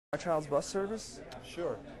My child's bus service?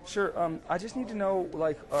 Sure. Sure. I just need to know,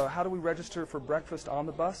 like, how do we register for breakfast on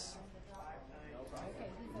the bus?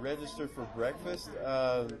 Register for breakfast?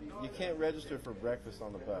 You can't register for breakfast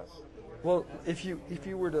on the bus. Well, if you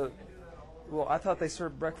were to, well, I thought they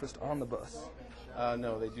served breakfast on the bus.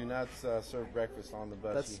 No, they do not serve breakfast on the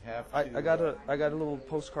bus. That's, You have to. I got a little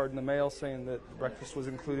postcard in the mail saying that breakfast was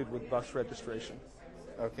included with bus registration.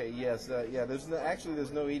 Okay. Yes. Yeah. There's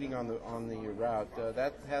no eating on the route.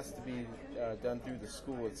 That has to be done through the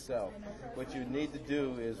school itself. What you need to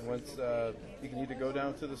do is once you can either go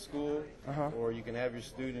down to the school, or you can have your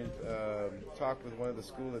student talk with one of the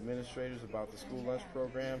school administrators about the school lunch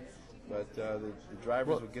program. But the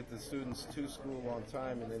drivers would get the students to school on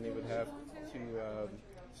time, and then they would have to.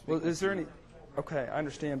 Well, is there any? Okay, I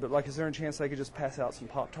understand, but like, is there any chance they could just pass out some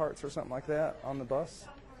Pop-Tarts or something like that on the bus?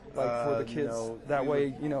 Like for the kids, no, that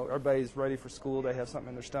way, everybody's ready for school. They have something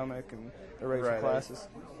in their stomach and they're ready for classes.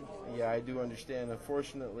 Yeah, I do understand.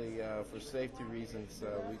 Unfortunately, for safety reasons,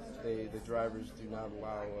 the drivers do not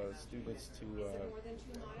allow students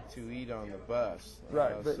to eat on the bus.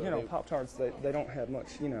 Right, but Pop-Tarts, they don't have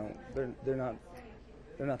much. They're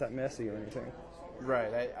not that messy or anything.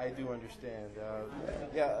 Right, I do understand.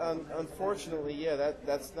 Unfortunately,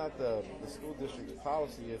 that's not the school district's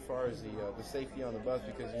policy as far as the safety on the bus,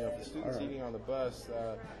 because if the student's eating on the bus,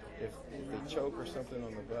 if they choke or something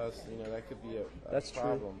on the bus, that could be a that's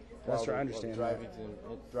problem. True. That's true. I understand.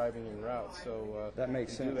 Driving en route. So that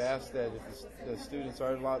makes sense. We do ask that if the students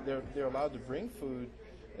are allowed, they're allowed to bring food,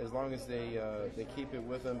 as long as they keep it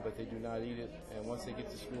with them, but they do not eat it. And once they get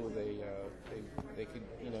to school, they could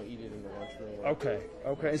eat it in the lunchroom.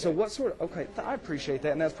 Okay. So what sort of I appreciate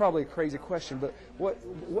that, and that's probably a crazy question, but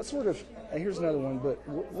what sort of here's another one. But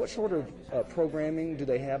what sort of programming do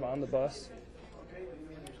they have on the bus?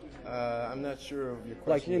 I'm not sure of your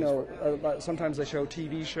question. Like sometimes they show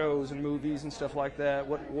TV shows and movies and stuff like that.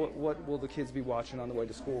 What will the kids be watching on the way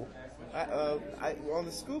to school? On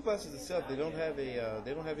the school buses itself, they don't have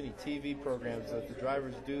any TV programs. But the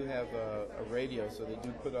drivers do have a radio, so they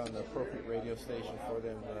do put on the appropriate radio station for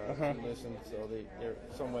them to listen, so they're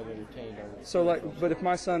somewhat entertained on it. So but if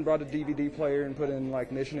my son brought a DVD player and put in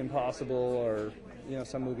like Mission Impossible or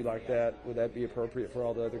some movie like that, would that be appropriate for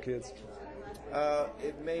all the other kids?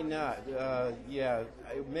 It may not.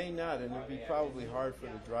 It may not, and it would be probably hard for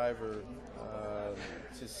the driver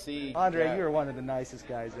to see. Andre, you're one of the nicest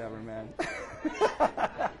guys ever, man.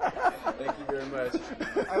 Thank you very much.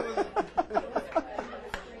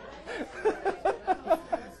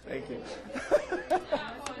 Thank you.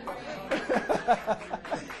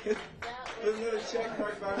 There's another check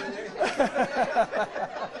mark by my name.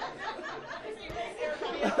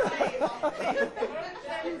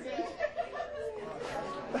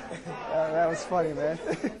 That was funny, man.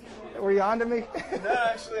 Were you on to me? No,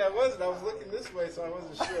 actually I wasn't. I was looking this way, so I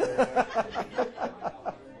wasn't sure.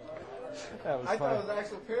 That was funny. I thought it was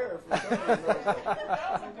actual pair for some reason. That was a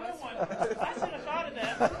good one. I should have thought of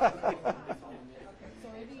that.